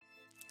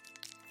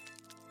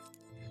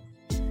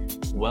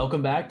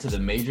Welcome back to the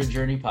Major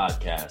Journey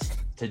podcast.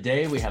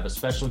 Today we have a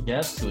special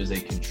guest who is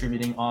a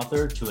contributing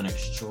author to an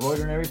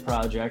extraordinary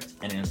project,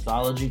 an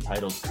anthology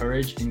titled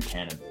Courage in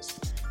Cannabis.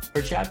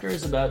 Her chapter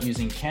is about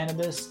using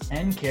cannabis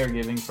and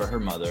caregiving for her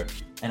mother,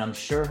 and I'm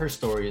sure her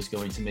story is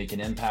going to make an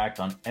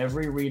impact on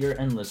every reader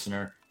and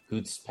listener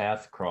whose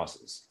path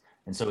crosses.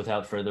 And so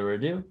without further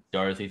ado,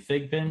 Dorothy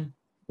Thigpen,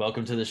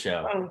 welcome to the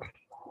show. Oh,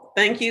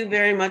 thank you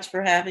very much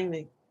for having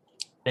me.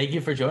 Thank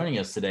you for joining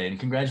us today, and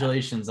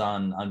congratulations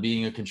on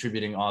being a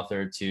contributing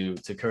author to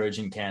Courage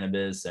in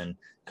Cannabis and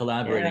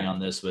collaborating on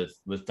this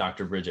with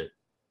Dr. Bridget.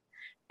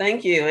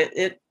 Thank you.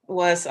 It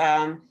was,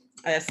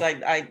 as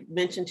I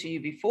mentioned to you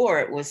before,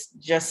 it was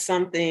just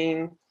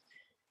something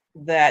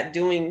that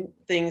doing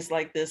things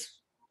like this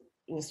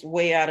was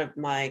way out of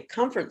my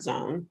comfort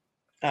zone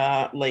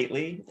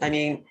lately. I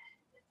mean,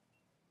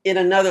 in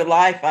another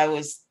life, I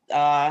was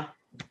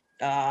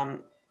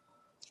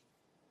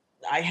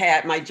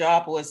my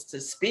job was to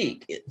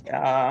speak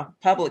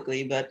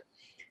publicly, but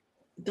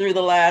through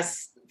the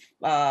last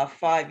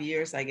 5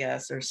 years, I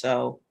guess, or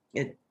so,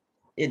 it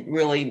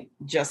really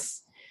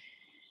just,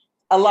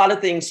 a lot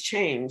of things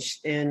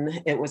changed.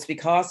 And it was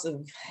because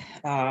of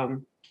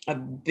a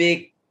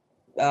big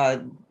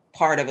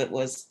part of it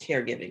was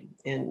caregiving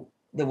and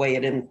the way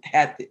it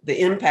had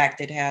the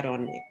impact it had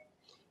on me.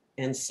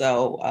 And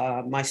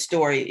so my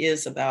story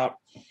is about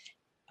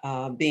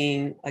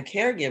being a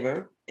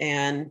caregiver,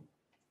 and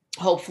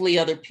hopefully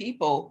other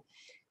people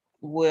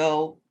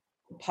will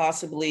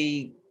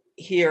possibly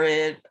hear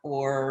it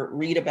or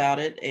read about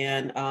it.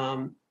 And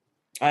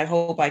I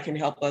hope I can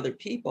help other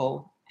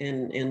people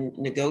in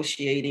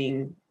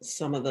negotiating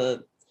some of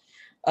the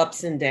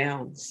ups and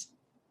downs.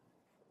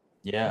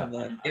 Yeah, of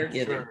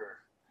caregiving.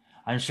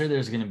 I'm sure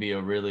there's going to be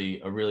a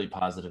really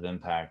positive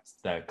impact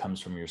that comes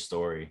from your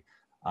story.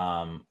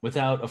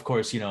 Without, of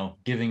course,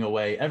 giving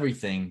away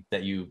everything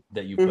that you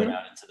put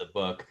out into the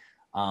book.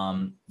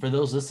 For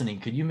those listening,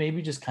 could you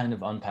maybe just kind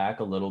of unpack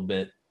a little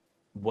bit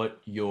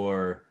what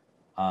your,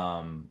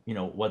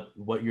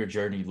 what your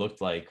journey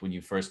looked like when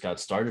you first got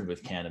started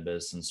with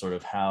cannabis, and sort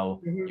of how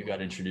you got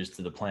introduced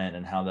to the plant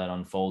and how that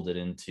unfolded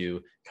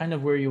into kind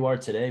of where you are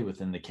today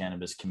within the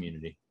cannabis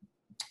community?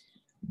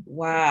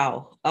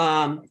 Wow.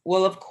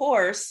 Well, of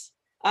course,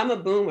 I'm a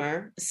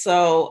boomer.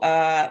 So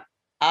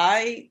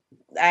I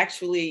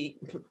actually,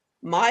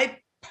 my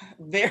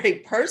very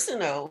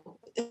personal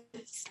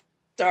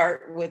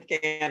start with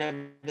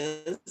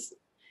cannabis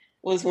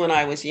was when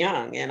I was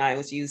young, and I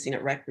was using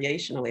it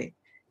recreationally.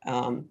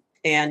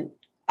 And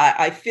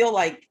I feel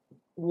like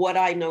what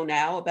I know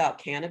now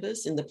about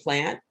cannabis and the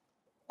plant,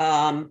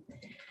 I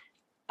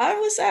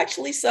was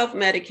actually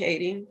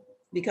self-medicating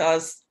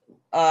because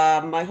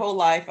my whole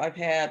life I've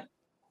had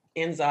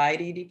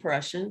anxiety,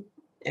 depression,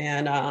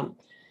 and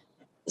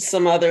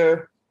some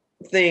other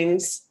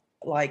things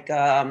like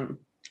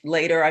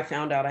later I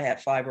found out I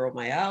had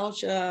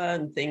fibromyalgia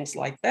and things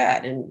like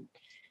that, and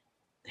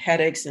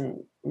headaches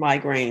and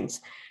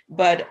migraines.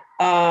 But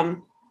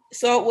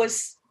so it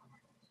was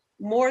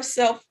more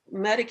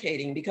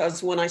self-medicating,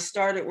 because when I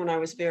started when I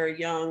was very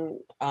young,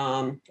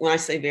 when I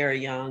say very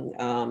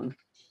young,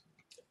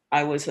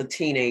 I was a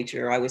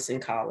teenager, I was in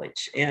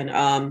college, and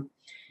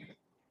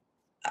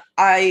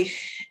I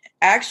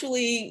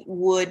actually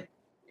would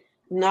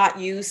not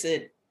use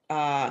it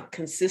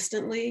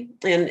consistently.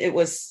 And it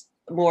was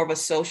more of a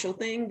social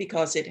thing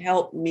because it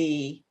helped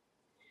me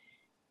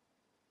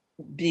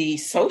be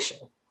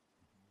social,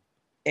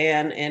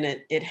 and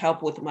it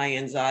helped with my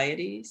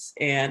anxieties.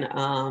 And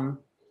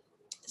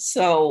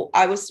so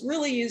I was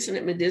really using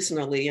it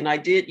medicinally, and I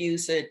did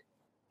use it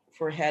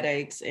for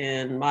headaches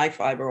and my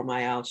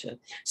fibromyalgia.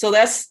 So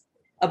that's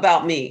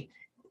about me.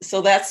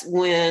 So that's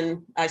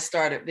when I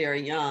started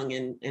very young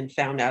and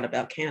found out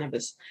about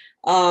cannabis.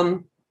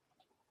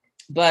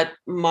 But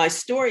my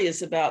story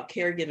is about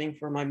caregiving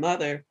for my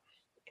mother.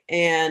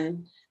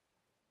 And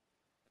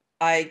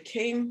I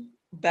came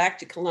back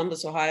to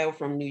Columbus, Ohio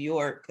from New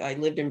York. I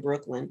lived in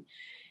Brooklyn.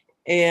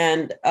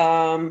 And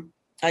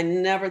I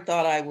never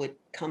thought I would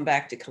come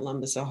back to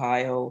Columbus,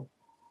 Ohio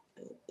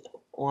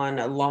on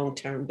a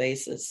long-term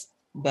basis.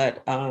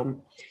 But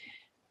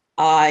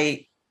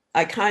I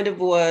kind of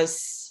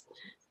was,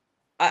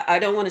 I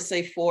don't want to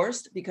say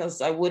forced, because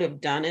I would have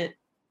done it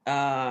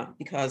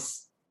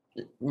because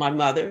my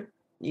mother,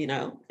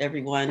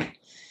 everyone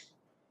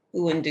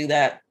who wouldn't do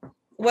that.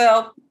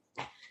 Well,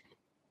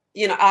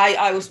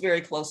 I was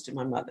very close to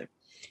my mother.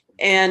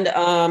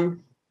 And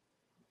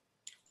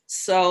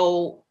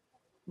so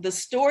the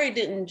story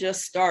didn't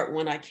just start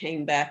when I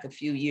came back a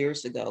few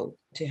years ago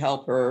to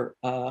help her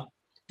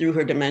through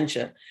her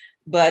dementia.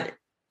 But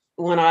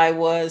when I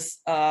was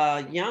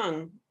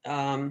young,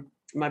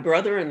 my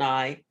brother and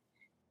I,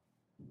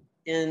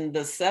 in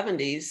the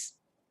 70s,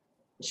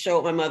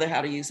 showed my mother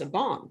how to use a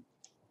bong.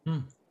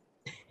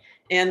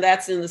 And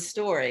that's in the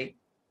story.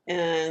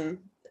 And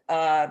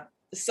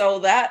so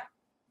that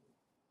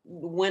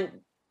went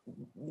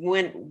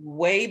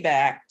way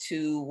back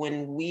to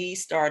when we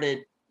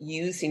started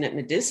using it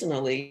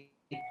medicinally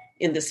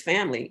in this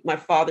family. My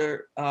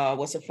father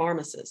was a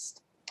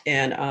pharmacist,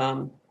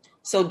 And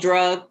so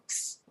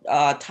drugs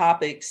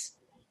topics,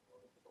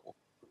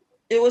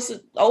 it was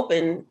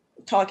open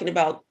talking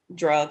about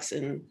drugs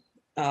and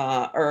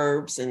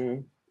herbs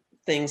and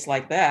things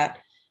like that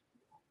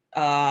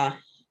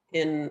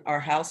in our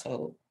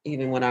household,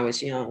 even when I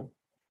was young.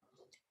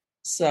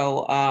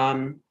 So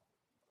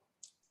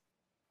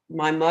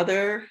my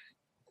mother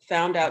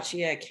found out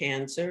she had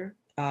cancer,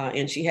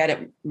 and she had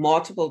it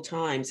multiple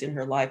times in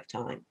her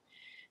lifetime.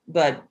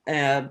 But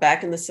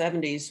back in the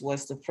 70s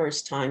was the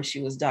first time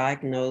she was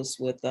diagnosed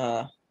with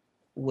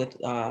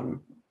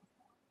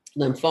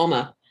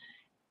lymphoma,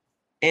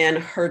 and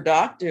her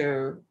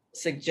doctor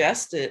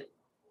suggested,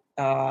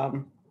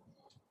 um,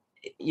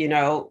 you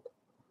know,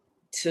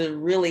 to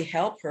really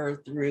help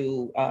her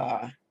through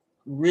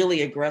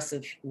really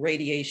aggressive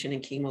radiation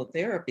and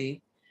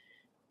chemotherapy.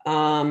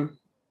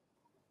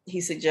 He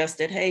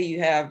suggested, hey,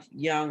 you have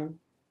young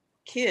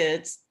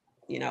kids,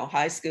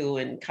 high school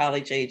and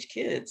college age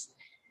kids,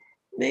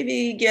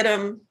 maybe get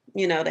them,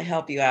 to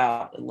help you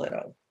out a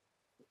little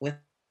with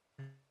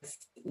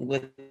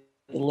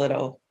a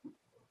little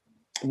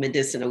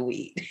medicinal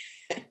weed.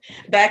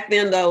 Back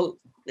then, though,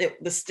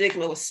 the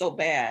stigma was so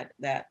bad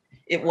that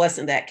it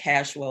wasn't that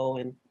casual.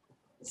 And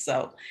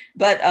so,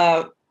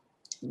 but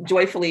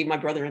joyfully, my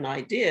brother and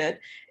I did.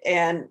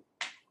 And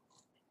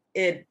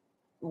it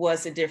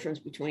was a difference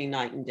between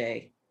night and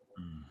day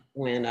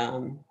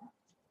when,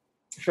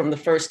 from the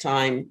first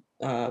time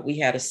we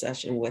had a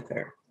session with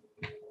her.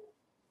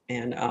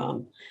 And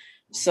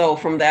so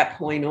from that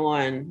point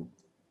on,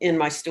 in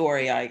my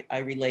story, I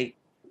relate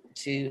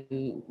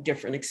to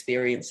different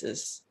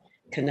experiences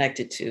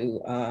connected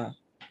to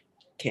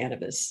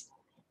cannabis.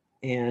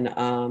 And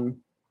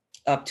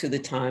up to the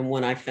time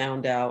when I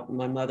found out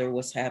my mother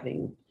was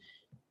having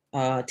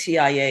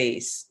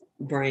TIAs,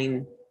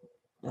 brain,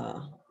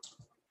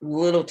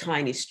 little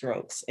tiny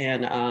strokes,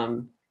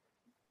 and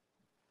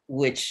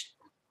which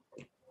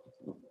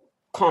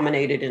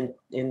culminated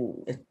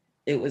in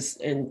it was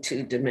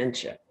into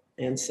dementia.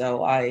 And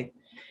so I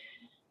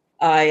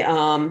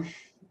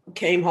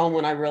came home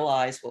when I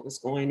realized what was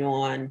going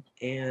on,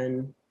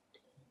 and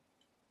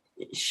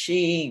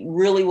she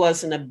really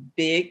wasn't a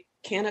big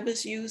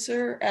cannabis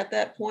user at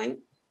that point.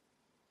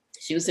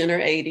 She was in her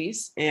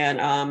 80s, and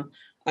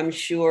I'm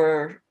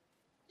sure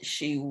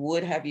she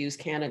would have used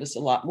cannabis a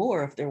lot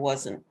more if there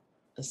wasn't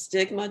a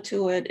stigma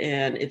to it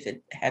and if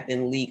it had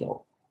been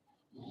legal.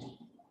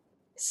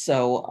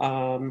 So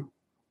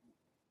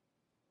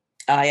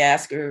I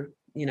asked her,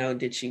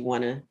 did she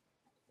want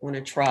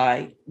to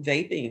try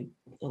vaping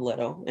a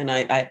little? And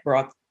I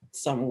brought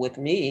some with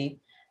me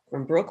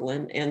from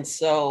Brooklyn. And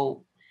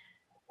so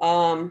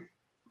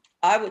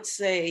I would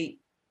say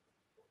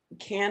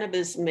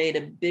cannabis made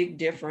a big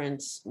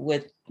difference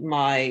with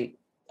my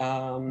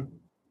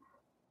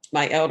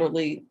my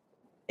elderly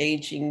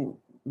aging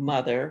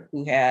mother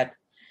who had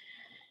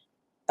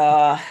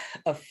a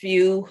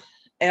few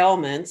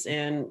ailments.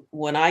 And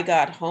when I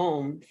got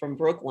home from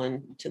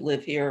Brooklyn to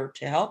live here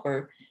to help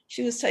her,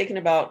 she was taking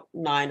about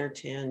 9 or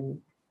 10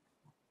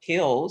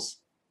 pills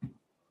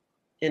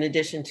in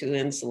addition to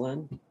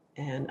insulin.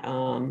 And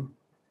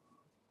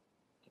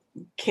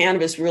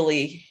cannabis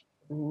really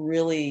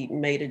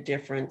made a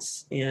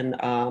difference in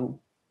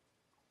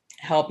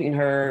helping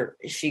her.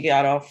 She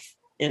got off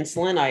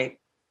insulin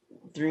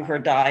through her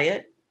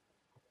diet,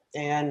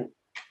 and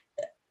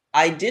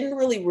I didn't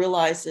really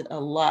realize it a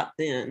lot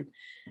then.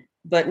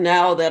 But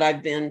now that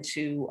I've been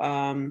to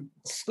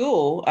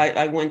school,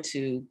 I went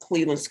to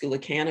Cleveland School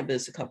of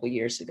Cannabis a couple of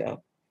years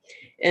ago.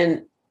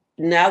 And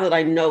now that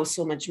I know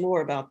so much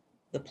more about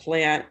the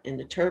plant and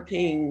the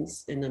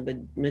terpenes and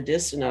the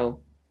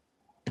medicinal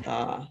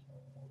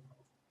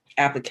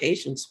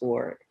applications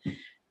for it,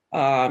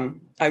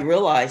 I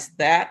realized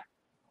that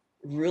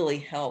really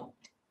helped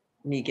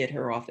me get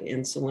her off of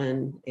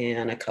insulin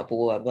and a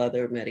couple of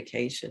other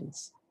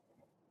medications.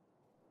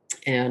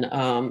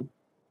 And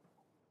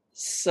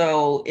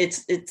so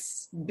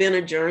it's been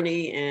a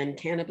journey, and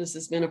cannabis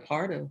has been a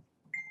part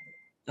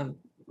of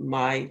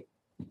my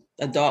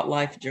adult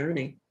life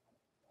journey.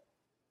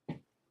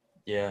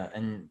 Yeah,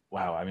 and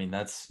wow, I mean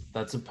that's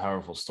a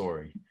powerful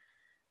story.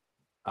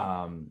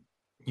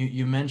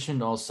 You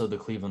mentioned also the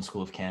Cleveland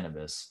School of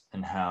Cannabis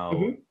and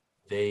how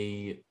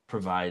they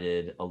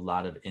provided a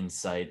lot of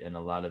insight and a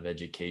lot of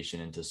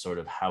education into sort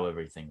of how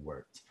everything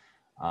worked.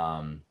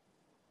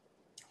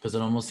 Because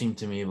it almost seemed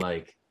to me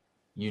like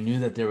you knew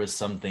that there was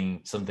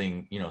something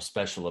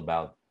special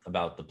about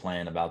the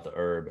plant, about the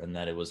herb, and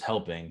that it was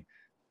helping,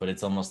 but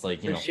it's almost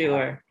like, For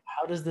sure.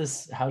 how does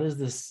this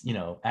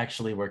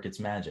actually work its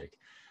magic?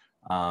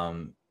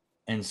 And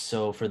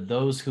so for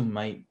those who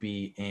might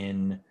be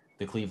in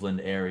the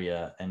Cleveland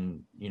area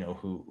and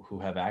who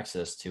have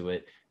access to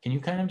it, can you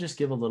kind of just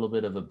give a little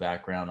bit of a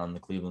background on the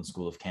Cleveland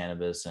School of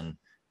Cannabis and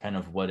kind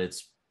of what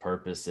its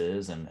purpose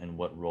is and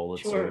what role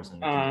it serves in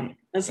the community?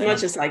 As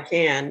much as I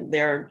can.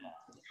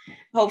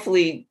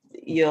 Hopefully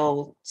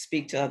you'll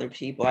speak to other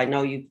people. I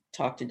know you've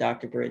talked to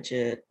Dr.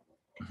 Bridget.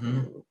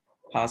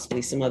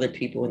 possibly some other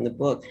people in the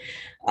book.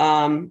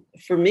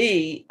 For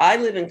me, I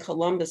live in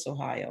Columbus,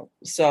 Ohio,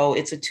 so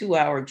it's a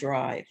 2-hour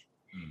drive.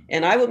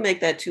 And I would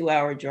make that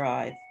 2-hour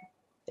drive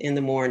in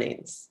the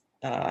mornings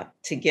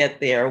to get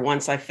there.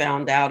 Once I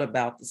found out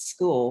about the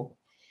school,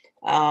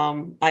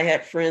 I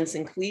had friends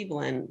in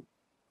Cleveland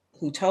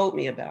who told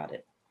me about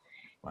it.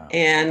 Wow.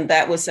 And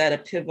that was at a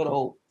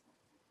pivotal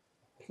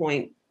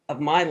point of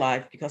my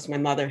life because my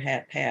mother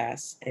had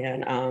passed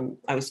and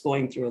I was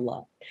going through a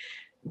lot.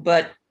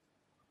 But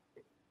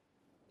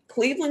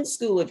Cleveland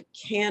School of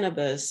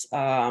Cannabis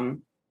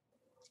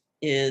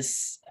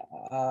is,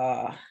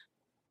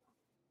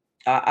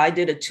 I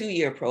did a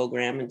 2-year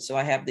program, and so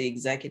I have the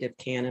executive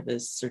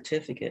cannabis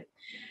certificate.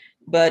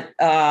 But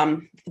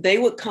they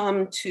would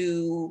come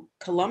to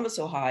Columbus,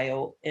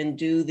 Ohio, and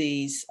do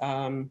these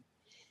kind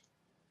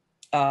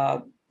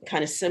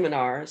of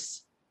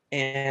seminars.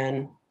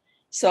 And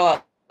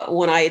so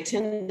when I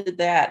attended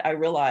that, I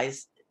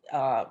realized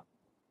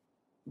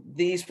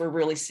these were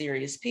really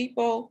serious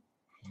people.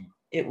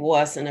 It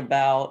wasn't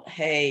about,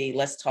 hey,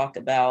 let's talk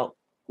about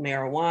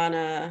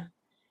marijuana.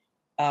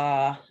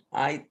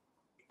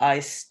 I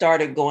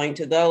started going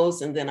to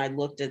those, and then I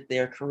looked at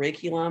their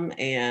curriculum,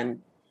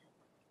 and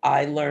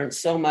I learned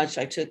so much.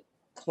 I took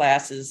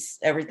classes,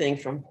 everything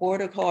from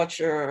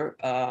horticulture,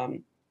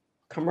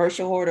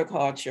 commercial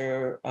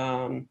horticulture,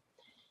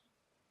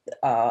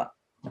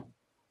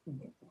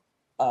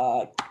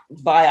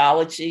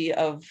 biology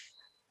of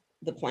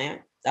the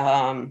plant,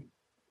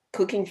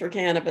 cooking for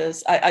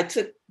cannabis. I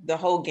took the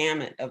whole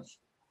gamut of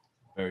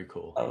very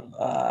cool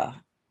of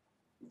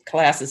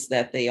classes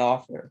that they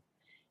offer,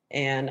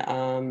 and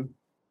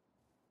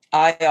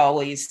I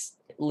always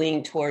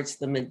lean towards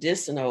the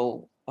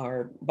medicinal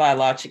or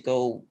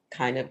biological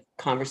kind of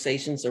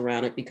conversations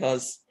around it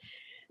because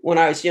when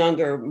I was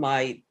younger,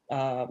 my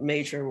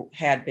major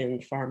had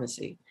been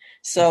pharmacy.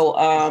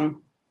 So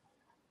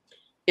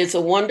it's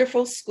a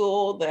wonderful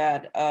school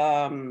that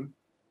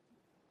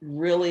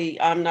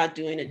really, I'm not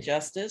doing it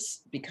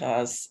justice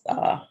because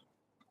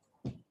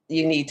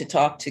you need to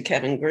talk to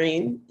Kevin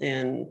Green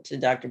and to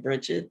Dr.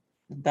 Bridget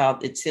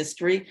about its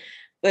history.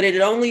 But it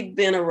had only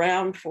been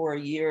around for a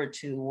year or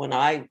two when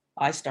I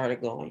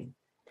started going.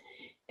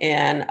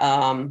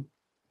 And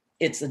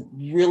it's a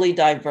really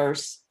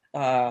diverse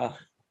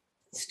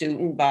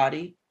student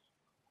body.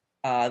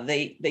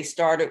 They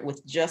started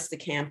with just the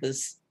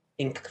campus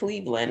in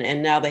Cleveland,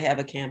 and now they have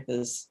a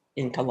campus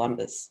in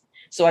Columbus.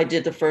 So I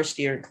did the first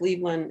year in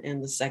Cleveland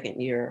and the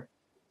second year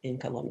in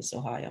Columbus,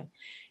 Ohio.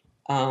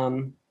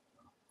 And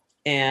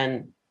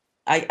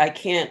I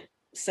can't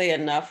say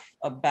enough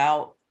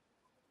about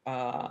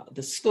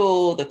the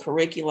school, the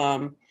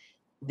curriculum,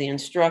 the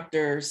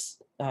instructors,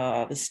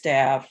 the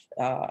staff.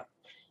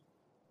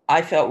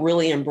 I felt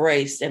really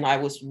embraced, and I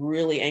was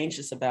really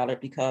anxious about it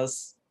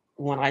because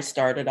when I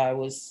started, I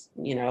was,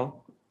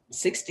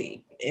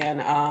 60.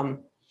 And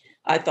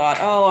I thought,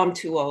 oh, I'm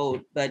too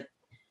old. But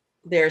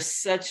there's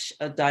such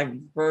a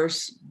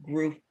diverse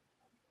group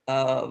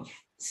of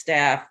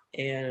staff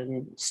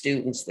and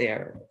students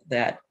there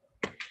that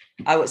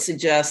I would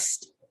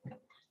suggest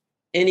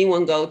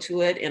anyone go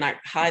to it. And I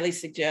highly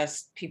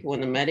suggest people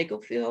in the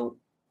medical field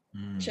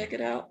check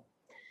it out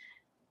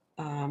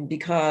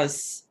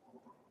because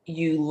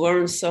you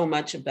learn so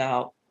much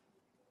about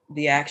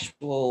the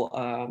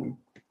actual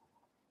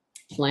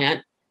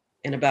plant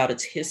and about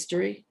its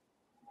history.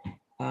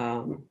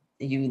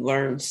 You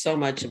learn so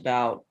much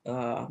about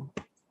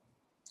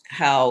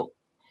how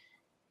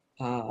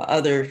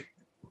other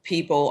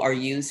people are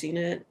using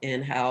it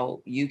and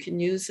how you can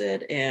use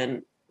it.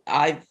 And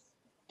I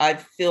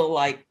feel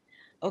like,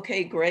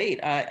 okay, great.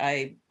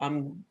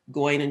 I'm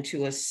going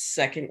into a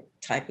second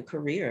type of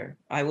career.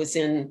 I was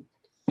in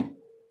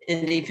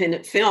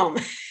independent film,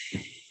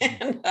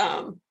 and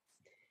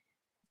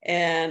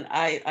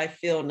I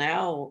feel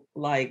now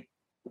like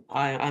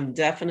I'm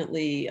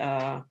definitely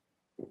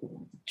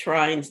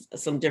trying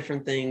some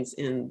different things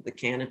in the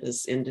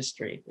cannabis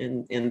industry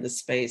in the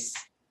space.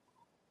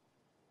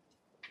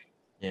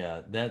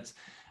 Yeah,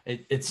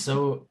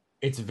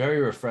 it's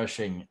very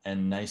refreshing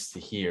and nice to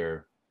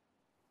hear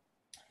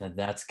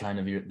that's kind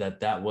of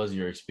that was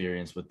your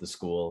experience with the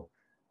school,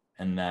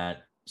 and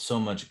that so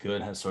much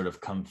good has sort of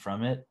come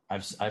from it.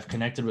 I've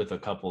connected with a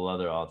couple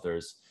other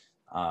authors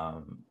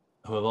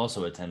who have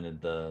also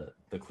attended the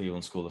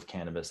Cleveland School of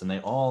Cannabis, and they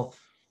all,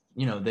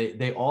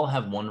 they all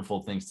have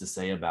wonderful things to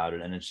say about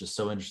it. And it's just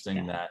so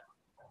interesting that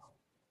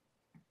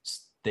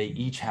they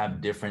each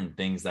have different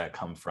things that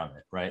come from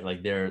it, right?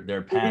 Like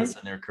their paths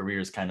and their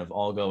careers kind of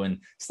all go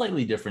in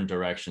slightly different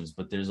directions,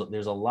 but there's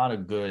a lot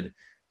of good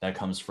that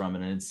comes from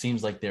it. And it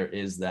seems like there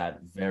is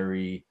that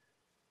very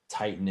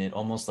tight-knit,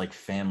 almost like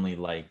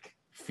family-like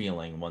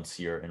feeling once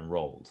you're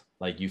enrolled.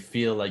 Like you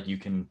feel like you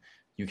can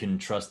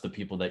trust the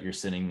people that you're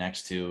sitting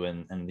next to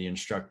and the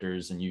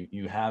instructors, and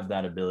you have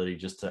that ability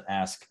just to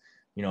ask,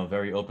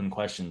 very open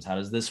questions. How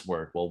does this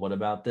work? Well, what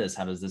about this?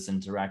 How does this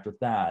interact with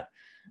that?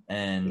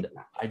 And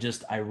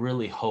I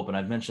really hope, and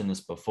I've mentioned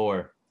this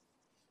before,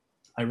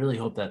 I really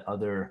hope that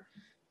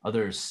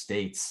other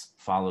states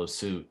follow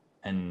suit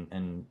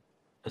and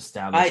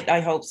establish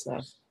I hope so.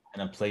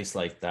 in a place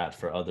like that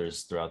for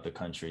others throughout the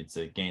country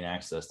to gain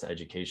access to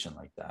education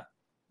like that.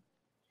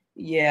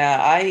 Yeah,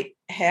 I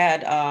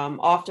had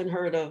often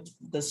heard of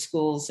the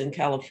schools in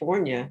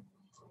California.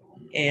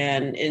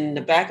 And in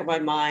the back of my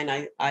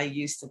mind, I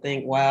used to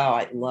think, wow,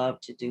 I'd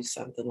love to do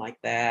something like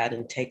that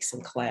and take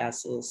some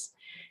classes.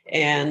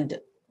 And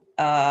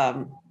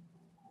I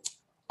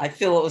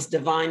feel it was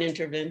divine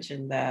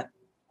intervention that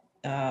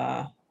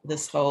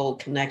this whole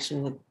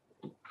connection with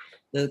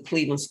the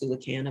Cleveland School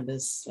of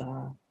Cannabis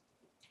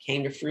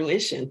came to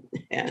fruition.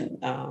 And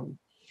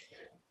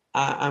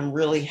I'm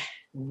really,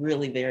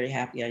 really very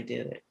happy I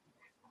did it.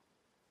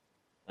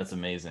 That's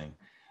amazing.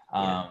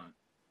 Yeah.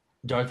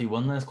 Dorothy,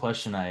 one last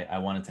question I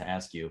wanted to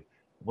ask you.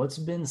 What's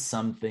been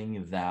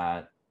something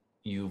that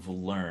you've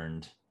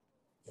learned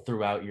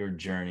throughout your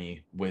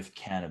journey with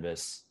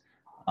cannabis?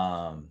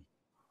 I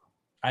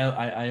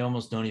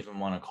almost don't even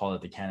want to call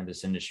it the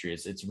cannabis industry.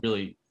 It's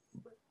really,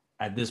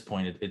 at this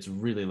point, it's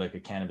really like a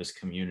cannabis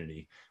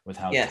community with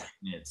how Yes.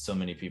 tight-knit so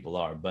many people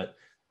are. But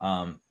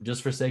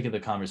just for sake of the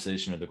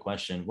conversation or the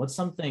question, what's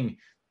something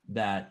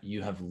that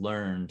you have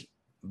learned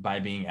by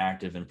being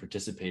active and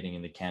participating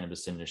in the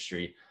cannabis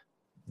industry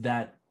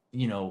that,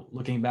 you know,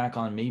 looking back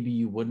on, maybe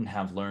you wouldn't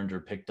have learned or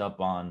picked up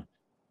on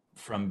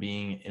from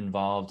being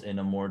involved in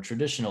a more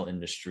traditional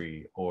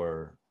industry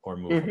or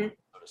movement,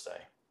 so to say?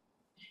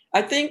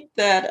 I think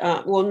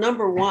that, well,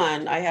 number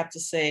one, I have to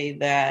say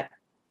that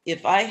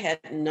if I had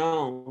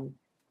known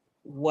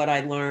what I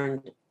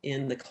learned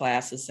in the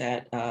classes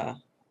at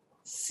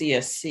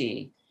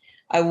CSC,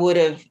 I would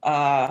have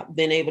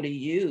been able to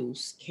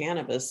use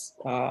cannabis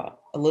a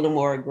little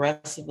more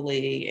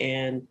aggressively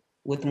and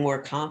with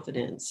more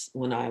confidence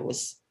when I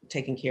was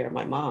taking care of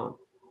my mom.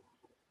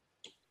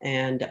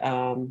 And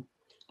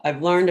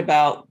I've learned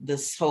about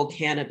this whole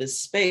cannabis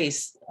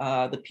space.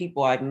 The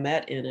people I've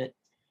met in it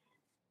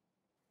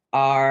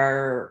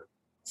are,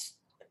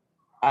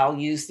 I'll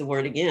use the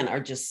word again, are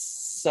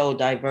just so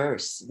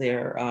diverse.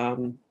 Their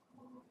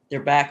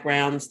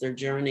backgrounds, their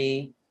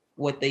journey,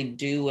 what they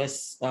do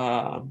as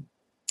a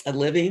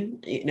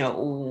living, you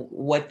know,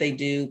 what they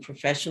do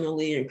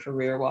professionally and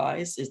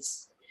career-wise.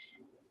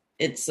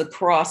 It's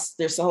across,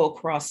 there's a whole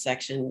cross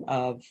section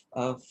of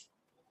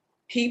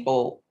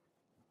people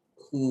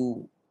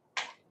who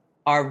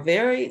are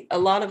a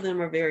lot of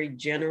them are very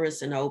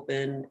generous and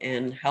open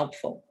and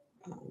helpful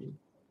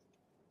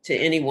to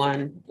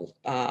anyone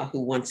who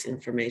wants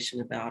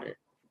information about it.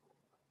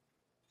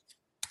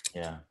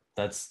 Yeah,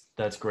 that's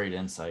great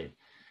insight.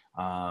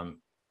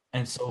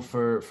 And so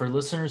for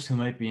listeners who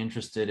might be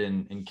interested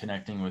in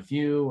connecting with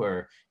you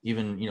or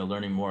even, you know,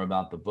 learning more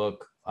about the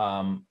book,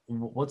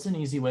 what's an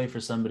easy way for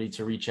somebody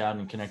to reach out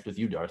and connect with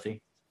you,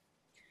 Dorothy?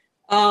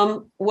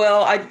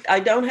 Well, I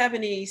don't have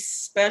any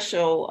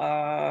special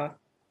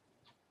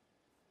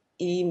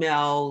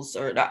emails,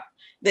 or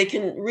they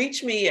can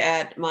reach me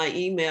at my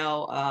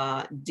email,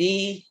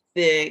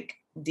 dethig,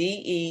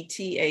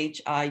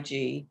 DETHIG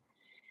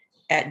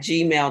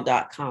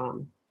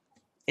 @gmail.com.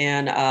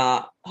 And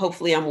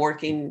hopefully I'm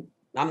working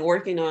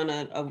on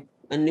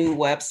a new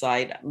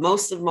website.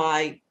 Most of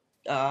my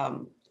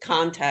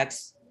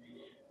contacts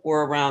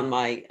were around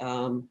my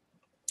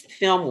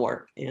film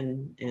work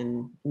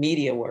and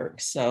media work.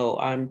 So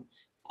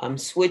I'm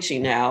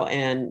switching now,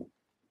 and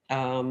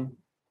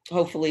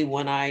hopefully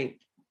when I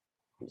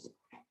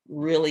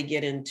really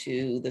get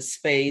into the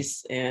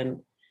space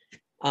and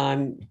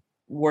I'm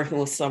working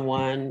with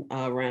someone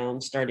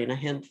around starting a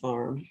hemp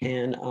farm,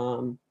 and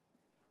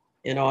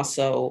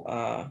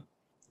also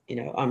you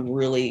know, I'm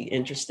really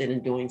interested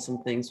in doing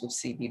some things with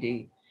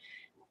CBD.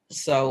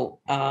 So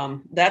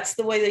that's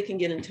the way they can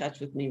get in touch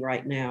with me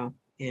right now.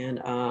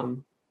 And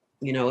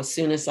you know, as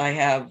soon as I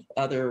have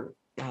other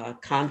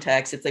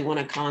contacts, if they want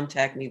to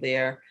contact me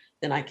there,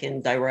 then I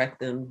can direct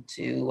them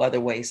to other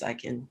ways I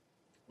can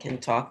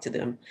talk to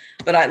them.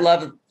 But I'd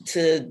love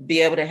to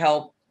be able to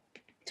help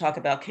talk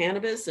about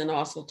cannabis and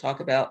also talk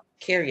about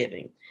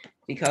caregiving,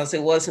 because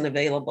it wasn't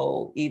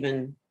available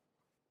even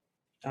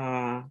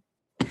 4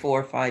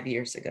 or 5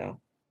 years ago.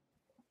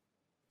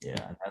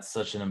 Yeah, that's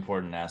such an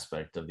important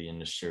aspect of the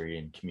industry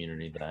and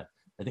community that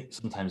I think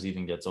sometimes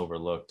even gets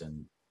overlooked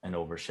and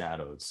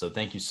overshadowed. So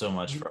thank you so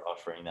much for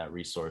offering that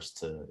resource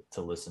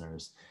to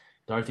listeners.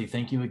 Dorothy,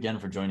 thank you again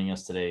for joining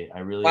us today.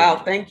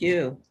 Thank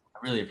you. I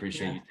really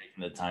appreciate you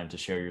taking the time to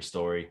share your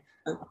story.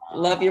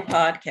 Love your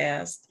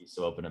podcast. Be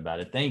so open about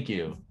it. Thank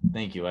you.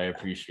 I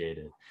appreciate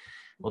it.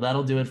 Well,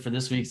 that'll do it for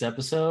this week's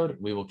episode.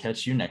 We will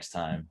catch you next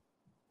time.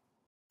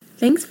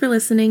 Thanks for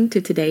listening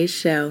to today's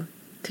show.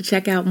 To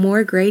check out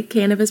more great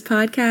cannabis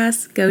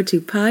podcasts, go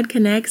to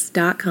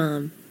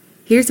podconnects.com.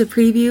 Here's a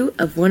preview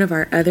of one of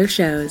our other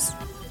shows.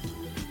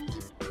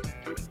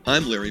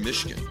 I'm Larry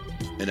Mishkin,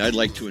 and I'd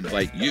like to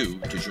invite you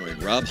to join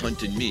Rob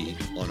Hunt and me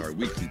on our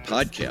weekly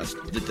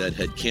podcast, The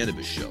Deadhead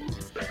Cannabis Show.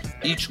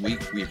 Each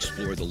week, we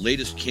explore the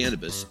latest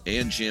cannabis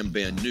and jam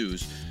band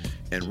news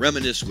and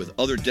reminisce with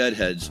other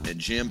deadheads and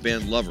jam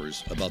band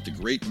lovers about the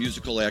great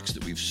musical acts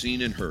that we've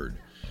seen and heard.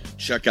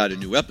 Check out a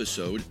new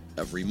episode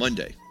every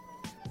Monday.